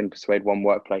 or you can persuade one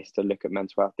workplace to look at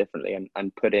mental health differently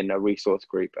and put in a resource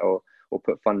group or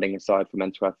put funding aside for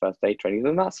mental health first aid training,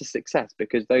 then that's a success,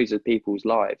 because those are people's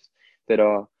lives that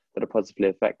are positively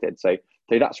affected. So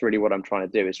that's really what I'm trying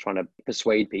to do, is trying to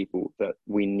persuade people that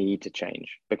we need to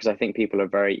change, because I think people are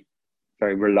very,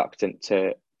 very reluctant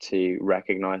to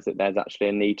recognize that there's actually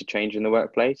a need to change in the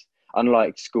workplace.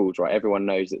 Unlike schools, right? Everyone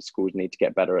knows that schools need to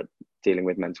get better at dealing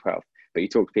with mental health. But you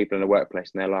talk to people in the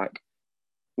workplace and they're like,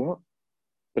 what?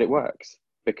 But it works,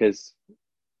 because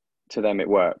to them it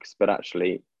works. But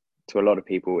actually, to a lot of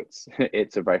people,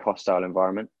 it's a very hostile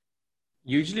environment.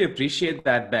 Usually appreciate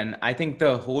that, Ben. I think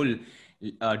the whole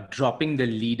dropping the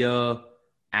leader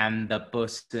and the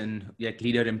person, like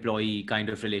leader employee kind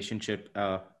of relationship,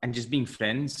 and just being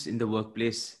friends in the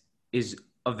workplace is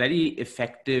a very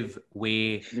effective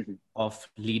way of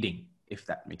leading, if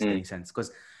that makes any sense.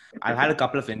 Because I've had a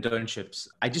couple of internships.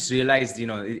 I just realized,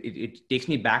 it takes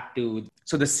me back to,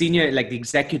 so the senior, like the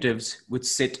executives would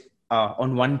sit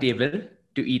on one table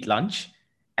to eat lunch,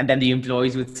 and then the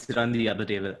employees would sit on the other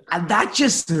table. And that's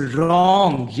just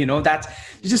wrong. That's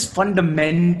just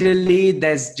fundamentally,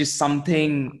 there's just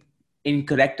something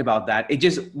incorrect about that.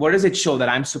 What does it show? That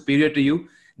I'm superior to you?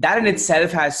 That in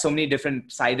itself has so many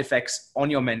different side effects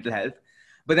on your mental health.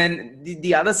 But then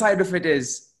the other side of it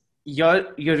is it's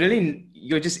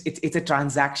a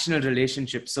transactional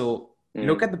relationship. So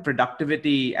look at the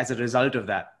productivity as a result of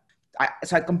that.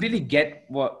 So I completely get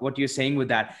what you're saying with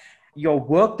that. Your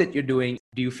work that you're doing,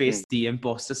 do you face the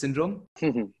imposter syndrome?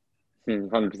 100%,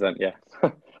 yeah.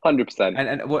 100%.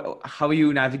 And how are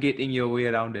you navigating your way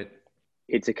around it?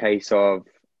 It's a case of,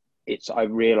 I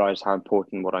realize how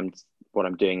important what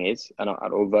I'm doing is, and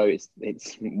although it's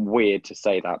weird to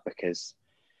say that, because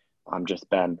I'm just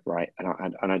Ben, right?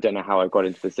 And I don't know how I got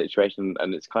into the situation,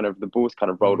 and it's kind of, the ball's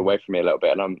kind of rolled away from me a little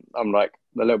bit, and I'm like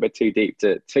a little bit too deep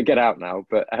to get out now.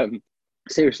 But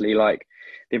seriously, like,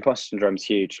 the imposter syndrome is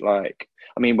huge. Like,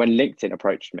 I mean, when LinkedIn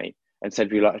approached me and said,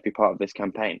 "Would you like to be part of this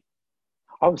campaign?"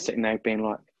 I was sitting there being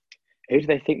like, who do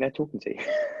they think they're talking to?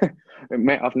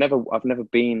 Mate, I've never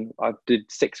been. I did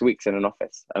 6 weeks in an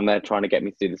office, and they're trying to get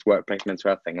me to do this workplace mental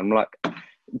health thing. I'm like,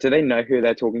 do they know who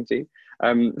they're talking to?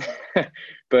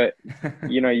 But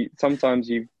sometimes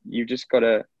you just got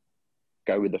to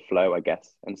go with the flow, I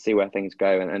guess, and see where things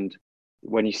go. And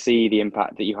when you see the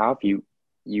impact that you have, you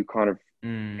kind of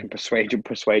can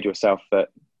persuade yourself that,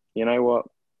 you know what,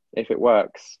 if it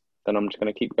works, then I'm just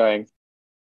going to keep going.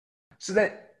 So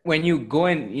that when you go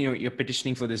and you're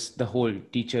petitioning for this, the whole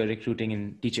teacher recruiting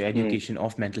and teacher education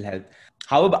of mental health,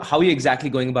 how are you exactly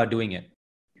going about doing it?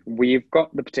 We've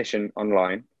got the petition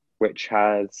online, which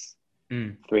has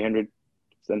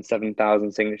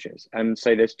 307,000 signatures. And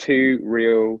so there's two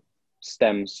real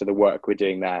stems to the work we're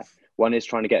doing there. One is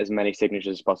trying to get as many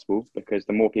signatures as possible, because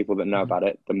the more people that know about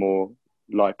it, the more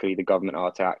likely the government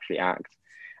are to actually act.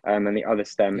 And the other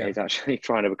stem is actually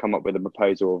trying to come up with a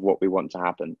proposal of what we want to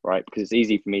happen, right? Because it's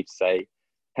easy for me to say,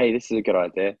 hey, this is a good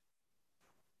idea,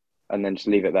 and then just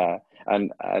leave it there.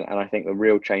 And I think the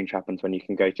real change happens when you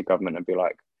can go to government and be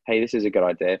like, hey, this is a good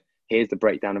idea. Here's the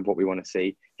breakdown of what we want to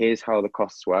see. Here's how the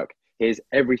costs work. Here's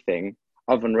everything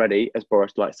oven ready, as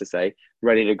Boris likes to say,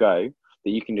 ready to go, that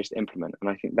you can just implement.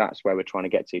 And I think that's where we're trying to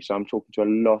get to. So I'm talking to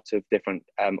a lot of different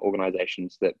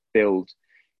organisations that build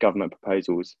government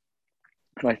proposals.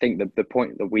 And I think that the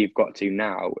point that we've got to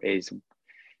now is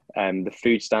the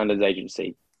Food Standards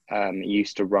Agency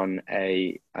used to run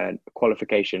a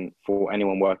qualification for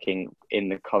anyone working in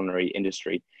the culinary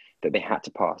industry, that they had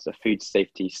to pass a food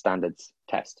safety standards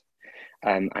test.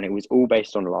 And it was all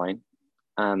based online.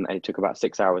 And it took about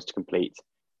 6 hours to complete.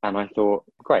 And I thought,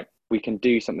 great, we can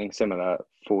do something similar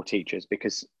for teachers,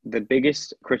 because the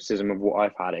biggest criticism of what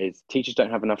I've had is teachers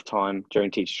don't have enough time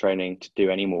during teacher training to do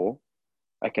any more.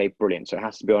 Okay, brilliant. So it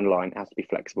has to be online, it has to be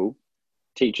flexible.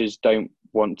 Teachers don't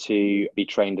want to be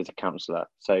trained as a counsellor.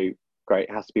 So great,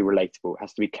 it has to be relatable, it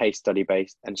has to be case study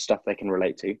based and stuff they can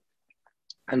relate to.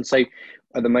 And so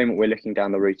at the moment, we're looking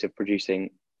down the route of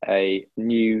producing a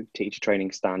new teacher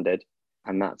training standard.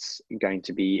 And that's going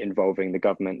to be involving the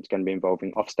government, it's going to be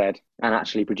involving Ofsted, and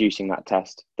actually producing that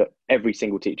test that every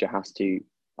single teacher has to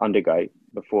undergo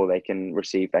before they can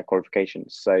receive their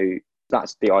qualifications. So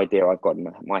that's the idea I've got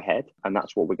in my head. And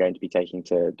that's what we're going to be taking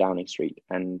to Downing Street.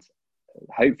 And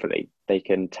hopefully they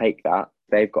can take that.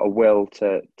 They've got a will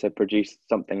to produce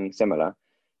something similar.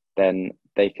 Then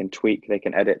they can tweak, they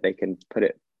can edit, they can put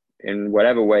it in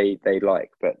whatever way they like.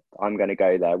 But I'm going to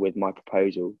go there with my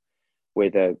proposal,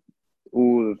 with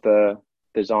all of the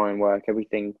design work,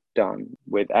 everything done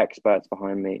with experts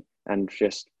behind me, and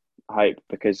just hope,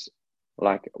 because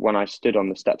like when I stood on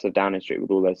the steps of Downing Street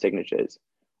with all those signatures,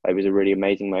 it was a really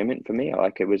amazing moment for me.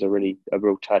 Like it was a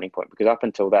real turning point, because up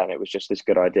until then it was just this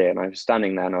good idea, and I was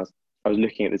standing there and I was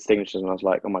looking at the signatures and I was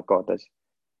like, oh my God, there's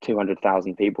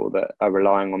 200,000 people that are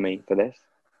relying on me for this.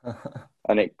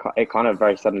 And it kind of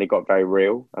very suddenly got very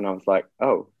real, and I was like,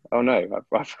 oh no,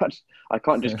 I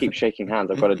can't just keep shaking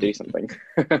hands. I've got to do something.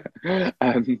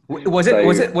 Was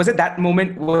it that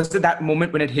moment? Was it that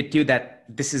moment when it hit you that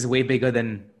this is way bigger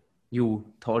than you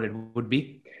thought it would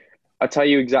be? I'll tell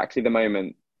you exactly the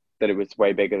moment that it was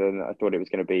way bigger than I thought it was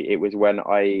going to be. It was when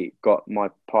I got my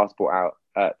passport out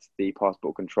at the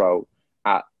passport control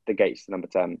at the gates to number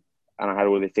 10, and I had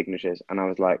all the signatures, and I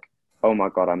was like, oh my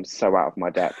God, I'm so out of my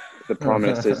depth. The Prime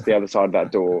Minister's the other side of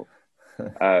that door.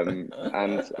 And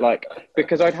like,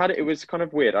 because it was kind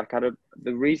of weird.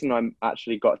 The reason I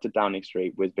actually got to Downing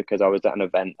Street was because I was at an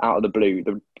event out of the blue.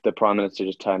 The Prime Minister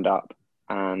just turned up,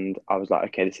 and I was like,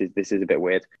 okay, this is a bit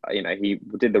weird. He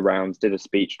did the rounds, did a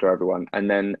speech to everyone. And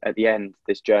then at the end,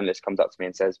 this journalist comes up to me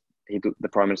and says, the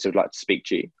Prime Minister would like to speak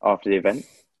to you after the event.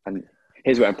 And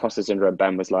here's where imposter syndrome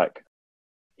Ben was like,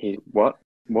 what?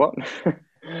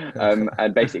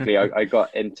 And basically I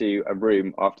got into a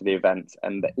room after the event,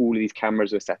 and all of these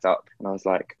cameras were set up, and I was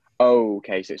like, oh,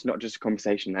 okay, so it's not just a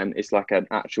conversation then, it's like an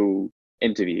actual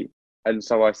interview. And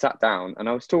so I sat down and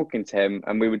I was talking to him,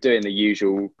 and we were doing the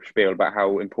usual spiel about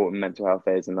how important mental health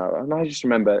is, and I just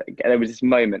remember there was this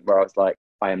moment where I was like,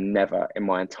 I am never in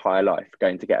my entire life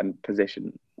going to get in a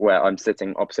position where I'm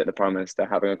sitting opposite the Prime Minister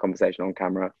having a conversation on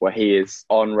camera where he is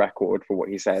on record for what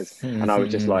he says. And I was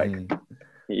just like,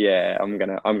 yeah, I'm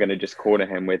gonna just corner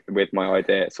him with my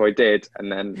idea. So I did,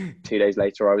 and then 2 days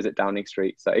later I was at Downing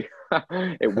Street. So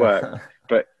it worked.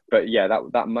 But yeah,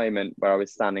 that moment where I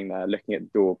was standing there looking at the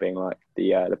door, being like,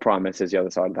 the Prime Minister's the other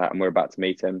side of that, and we're about to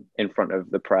meet him in front of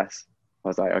the press. I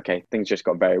was like, okay, things just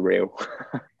got very real.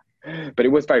 But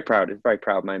it was very proud. It's a very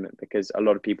proud moment, because a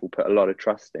lot of people put a lot of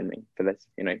trust in me for this.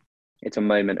 It's a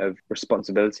moment of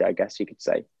responsibility, I guess you could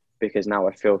say, because now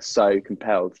I feel so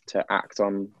compelled to act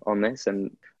on this,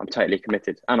 and I'm totally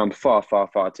committed, and I'm far, far,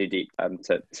 far too deep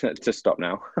to stop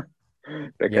now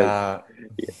because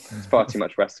it's far too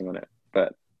much resting on it.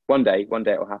 But one day it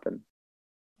will happen.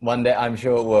 One day, I'm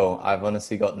sure it will. I've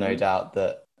honestly got no doubt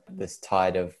that this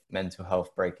tide of mental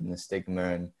health breaking the stigma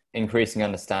and increasing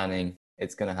understanding,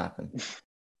 it's going to happen.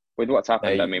 With what's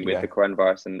happened, with the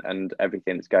coronavirus and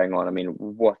everything that's going on,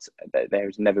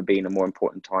 there's never been a more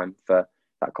important time for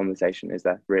that conversation, is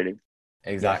there really?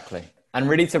 Exactly. And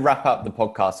really to wrap up the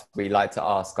podcast, we like to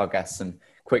ask our guests some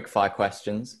quick fire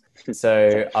questions.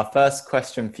 So our first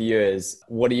question for you is,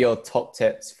 what are your top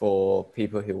tips for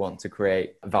people who want to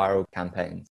create viral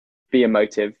campaigns? Be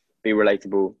emotive, be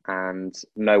relatable, and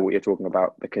know what you're talking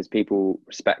about, because people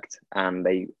respect and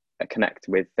they connect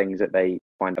with things that they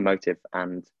find emotive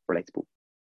and relatable.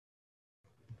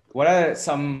 What are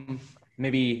some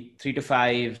maybe 3 to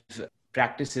 5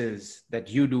 practices that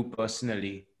you do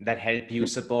personally that help you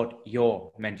support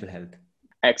your mental health?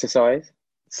 Exercise,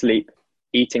 sleep,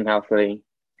 eating healthily.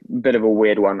 Bit of a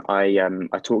weird one. I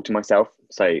talk to myself.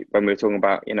 So when we were talking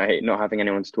about, not having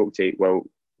anyone to talk to, well,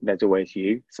 there's always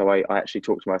you. So I actually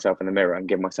talk to myself in the mirror and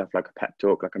give myself like a pep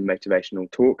talk, like a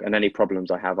motivational talk. And any problems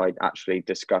I have, I actually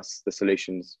discuss the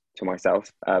solutions to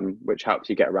myself, which helps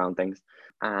you get around things.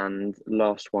 And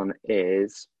last one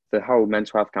is the whole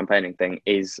mental health campaigning thing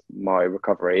is my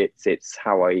recovery. It's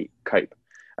how I cope.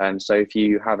 So if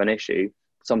you have an issue,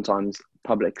 sometimes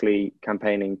publicly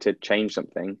campaigning to change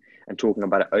something and talking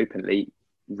about it openly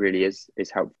really is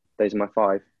helpful. Those are my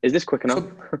 5. Is this quick enough?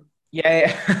 So,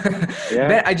 yeah. Yeah.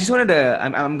 Ben, I just wanted to.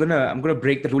 I'm gonna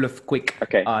break the rule of quick.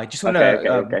 Okay. I just want to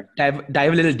Okay.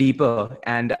 dive a little deeper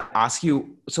and ask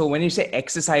you. So when you say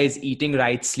exercise, eating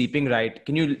right, sleeping right,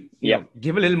 can you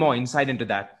give a little more insight into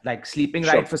that? Like sleeping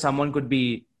Sure. right for someone could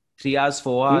be 3 hours,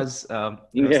 4 hours, stuff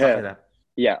like that.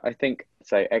 Yeah, I think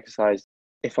so. Exercise.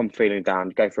 If I'm feeling down,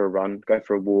 go for a run, go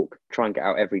for a walk, try and get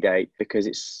out every day,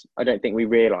 because I don't think we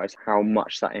realize how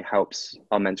much that it helps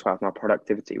our mental health and our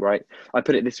productivity, right? I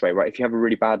put it this way, right? If you have a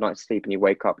really bad night's sleep and you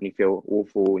wake up and you feel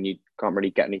awful and you can't really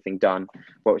get anything done,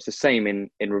 well, it's the same in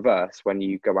reverse. When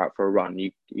you go out for a run,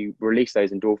 you release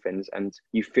those endorphins and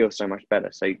you feel so much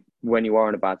better. So when you are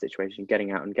in a bad situation,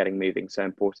 getting out and getting moving is so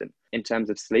important. In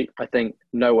terms of sleep, I think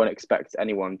no one expects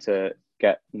anyone to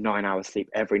get 9 hours sleep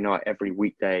every night, every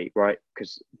weekday, right?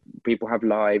 Because people have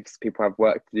lives, people have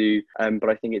work to do. But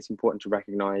I think it's important to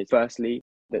recognize, firstly,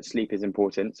 that sleep is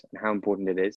important and how important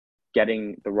it is.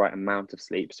 Getting the right amount of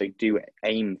sleep. So do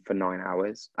aim for 9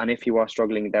 hours. And if you are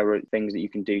struggling, there are things that you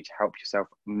can do to help yourself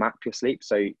map your sleep.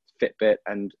 So Fitbit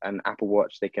and Apple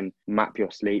Watch, they can map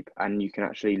your sleep and you can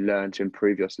actually learn to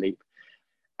improve your sleep.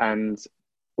 And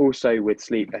also with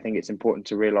sleep, I think it's important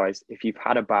to realize if you've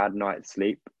had a bad night's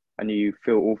sleep and you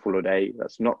feel awful all day,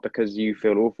 that's not because you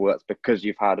feel awful, that's because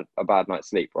you've had a bad night's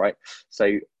sleep, right?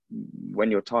 So when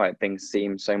you're tired, things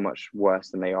seem so much worse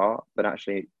than they are. But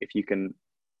actually, if you can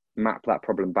map that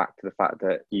problem back to the fact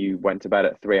that you went to bed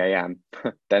at 3 a.m.,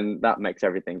 then that makes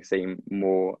everything seem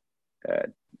more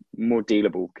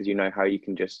dealable, because you know how you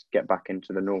can just get back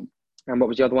into the norm. And what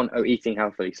was the other one? Oh, eating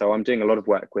healthily. So I'm doing a lot of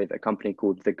work with a company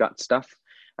called The Gut Stuff,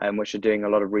 which are doing a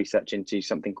lot of research into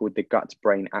something called the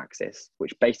gut-brain axis,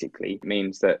 which basically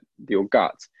means that your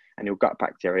gut and your gut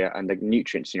bacteria and the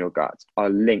nutrients in your gut are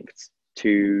linked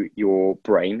to your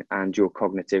brain and your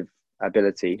cognitive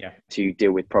ability to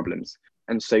deal with problems.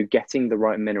 And so getting the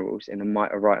right minerals in the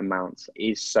right amounts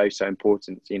is so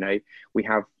important. We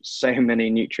have so many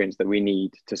nutrients that we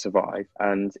need to survive.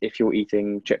 And if you're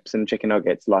eating chips and chicken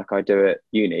nuggets like I do at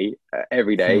uni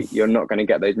every day, you're not going to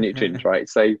get those nutrients, right?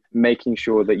 So making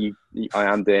sure that I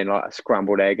am doing like a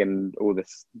scrambled egg and all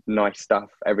this nice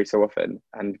stuff every so often,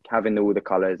 and having all the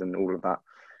colors and all of that,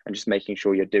 and just making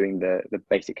sure you're doing the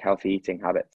basic healthy eating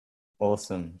habits.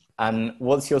 Awesome. And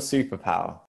what's your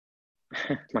superpower?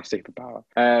 My superpower.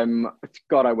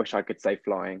 God, I wish I could say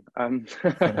flying.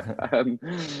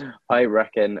 I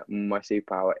reckon my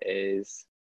superpower is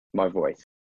my voice.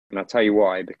 And I'll tell you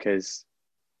why, because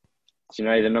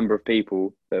the number of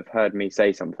people that have heard me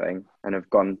say something and have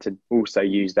gone to also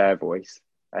use their voice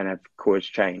and have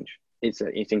caused change. It's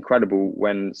incredible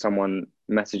when someone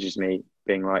messages me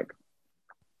being like,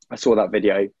 I saw that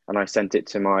video and I sent it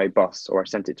to my boss or I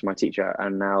sent it to my teacher,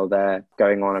 and now they're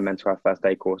going on a mental health first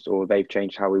aid course, or they've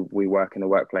changed how we work in the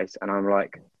workplace. And I'm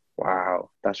like, wow,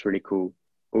 that's really cool.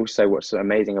 Also, what's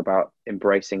amazing about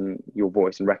embracing your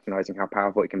voice and recognizing how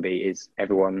powerful it can be is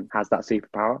everyone has that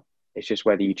superpower. It's just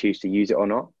whether you choose to use it or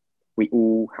not. We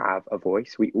all have a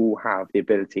voice. We all have the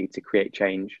ability to create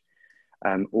change.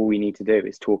 All we need to do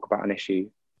is talk about an issue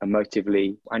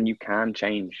emotively, and you can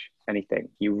change anything.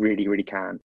 You really, really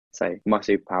can. So my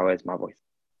superpower is my voice.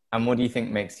 And what do you think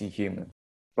makes you human?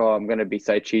 Well, I'm going to be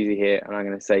so cheesy here, and I'm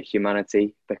going to say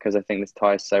humanity, because I think this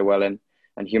ties so well in.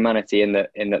 And humanity in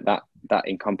that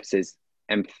encompasses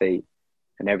empathy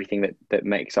and everything that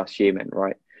makes us human,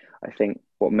 right? I think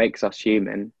what makes us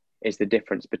human is the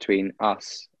difference between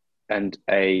us and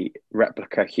a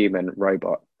replica human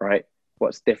robot, right?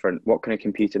 What's different? What can a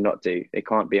computer not do? It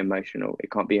can't be emotional.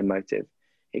 It can't be emotive.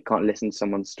 It can't listen to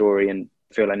someone's story and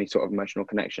feel any sort of emotional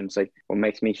connection. So what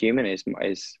makes me human is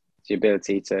the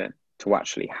ability to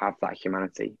actually have that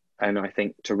humanity. And I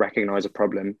think to recognize a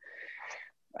problem,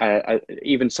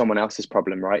 even someone else's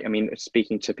problem, right? I mean,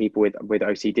 speaking to people with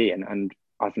OCD, and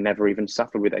I've never even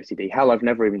suffered with OCD. Hell, I've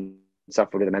never even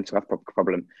suffered with a mental health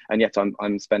problem, and yet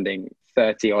I'm spending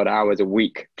 30 odd hours a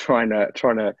week trying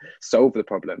to solve the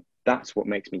problem. That's what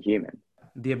makes me human.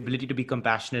 The ability to be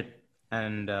compassionate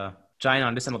and try and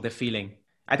understand what they're feeling.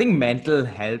 I think mental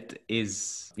health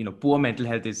is, poor mental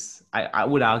health is, I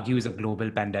would argue, is a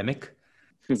global pandemic.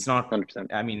 It's not 100%.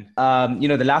 I mean,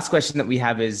 the last question that we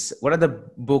have is, what are the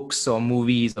books or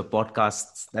movies or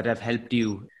podcasts that have helped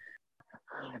you?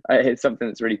 It's something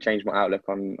that's really changed my outlook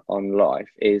on life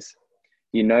is,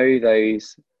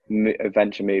 those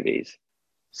adventure movies.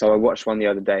 So I watched one the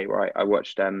other day, right? I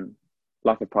watched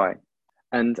Life of Pi,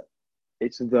 and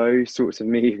it's those sorts of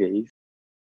movies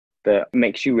that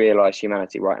makes you realize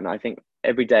humanity, right? And I think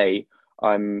every day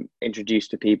I'm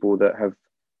introduced to people that have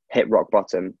hit rock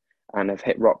bottom, and have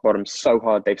hit rock bottom so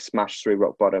hard they've smashed through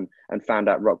rock bottom and found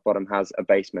out rock bottom has a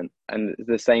basement. And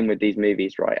the same with these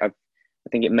movies, right? I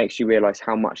think it makes you realize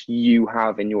how much you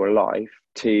have in your life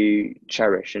to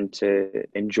cherish and to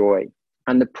enjoy,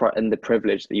 and the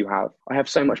privilege that you have. I have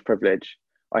so much privilege.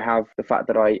 I have the fact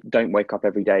that I don't wake up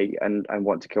every day and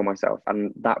want to kill myself.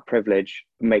 And that privilege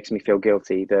makes me feel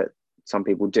guilty that some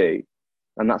people do.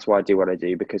 And that's why I do what I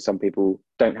do, because some people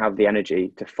don't have the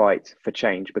energy to fight for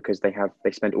change because they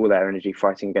spend all their energy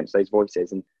fighting against those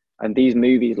voices. And these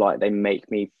movies, they make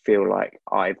me feel like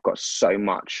I've got so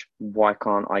much. Why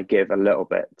can't I give a little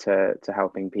bit to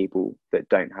helping people that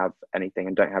don't have anything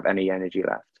and don't have any energy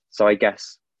left? So I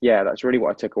guess, yeah, that's really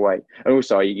what I took away. And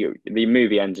also, the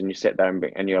movie ends and you sit there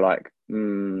and you're like,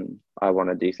 I want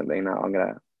to do something now. I'm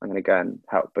gonna go and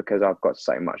help because I've got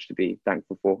so much to be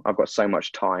thankful for. I've got so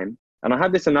much time. And I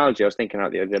had this analogy I was thinking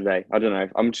about the other day. I don't know.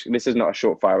 This is not a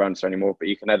short fire answer anymore, but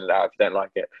you can edit it out if you don't like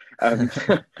it.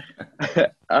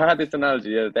 I had this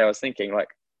analogy the other day. I was thinking,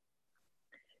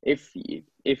 if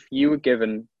you were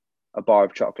given a bar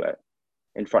of chocolate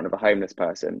in front of a homeless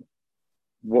person,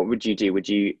 what would you do? Would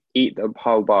you eat the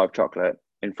whole bar of chocolate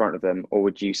in front of them, or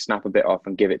would you snap a bit off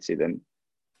and give it to them?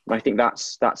 And I think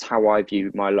that's how I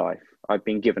view my life. I've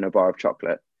been given a bar of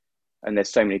chocolate, and there's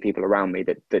so many people around me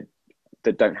that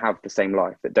don't have the same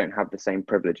life, that don't have the same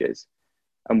privileges.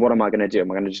 And what am I going to do? Am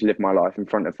I going to just live my life in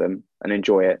front of them and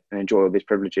enjoy it and enjoy all these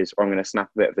privileges, or I'm going to snap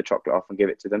a bit of the chocolate off and give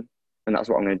it to them? And that's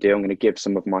what I'm going to do. I'm going to give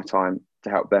some of my time to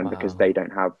help them because they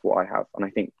don't have what I have. And I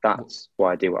think that's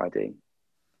why I do what I do.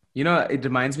 It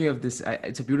reminds me of this.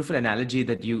 It's a beautiful analogy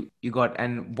that you got.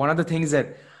 And one of the things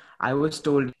that I was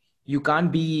told, you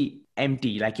can't be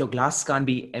empty, like your glass can't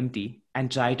be empty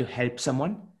and try to help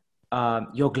someone.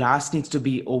 Your glass needs to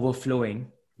be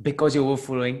overflowing. Because you're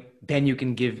overflowing, then you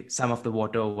can give some of the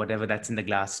water or whatever that's in the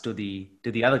glass to the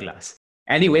other glass.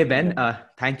 Anyway, Ben,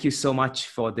 thank you so much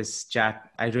for this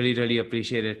chat. I really, really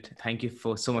appreciate it. Thank you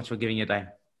so much for giving your time.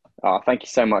 Thank you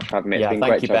so much for having me. It's been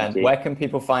thank great you, talking to Ben. Where can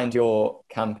people find your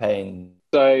campaign?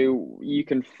 So you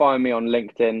can find me on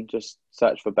LinkedIn. Just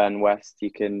search for Ben West.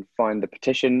 You can find the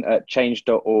petition at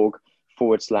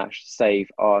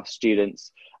change.org/save our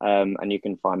students. And you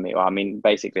can find me,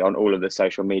 basically on all of the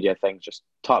social media things. Just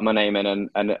type my name in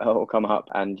and it'll come up.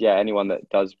 And yeah, anyone that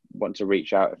does want to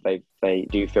reach out, if they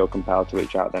do feel compelled to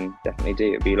reach out, then definitely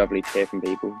do. It'd be lovely to hear from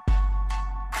people.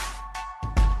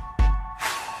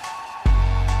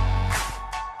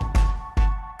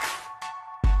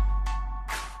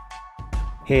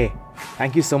 Hey,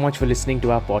 thank you so much for listening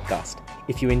to our podcast.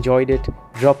 If you enjoyed it,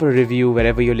 drop a review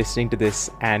wherever you're listening to this.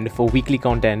 And for weekly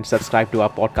content, subscribe to our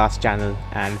podcast channel.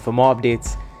 And for more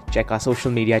updates, check our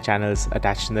social media channels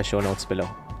attached in the show notes below.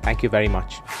 Thank you very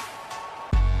much.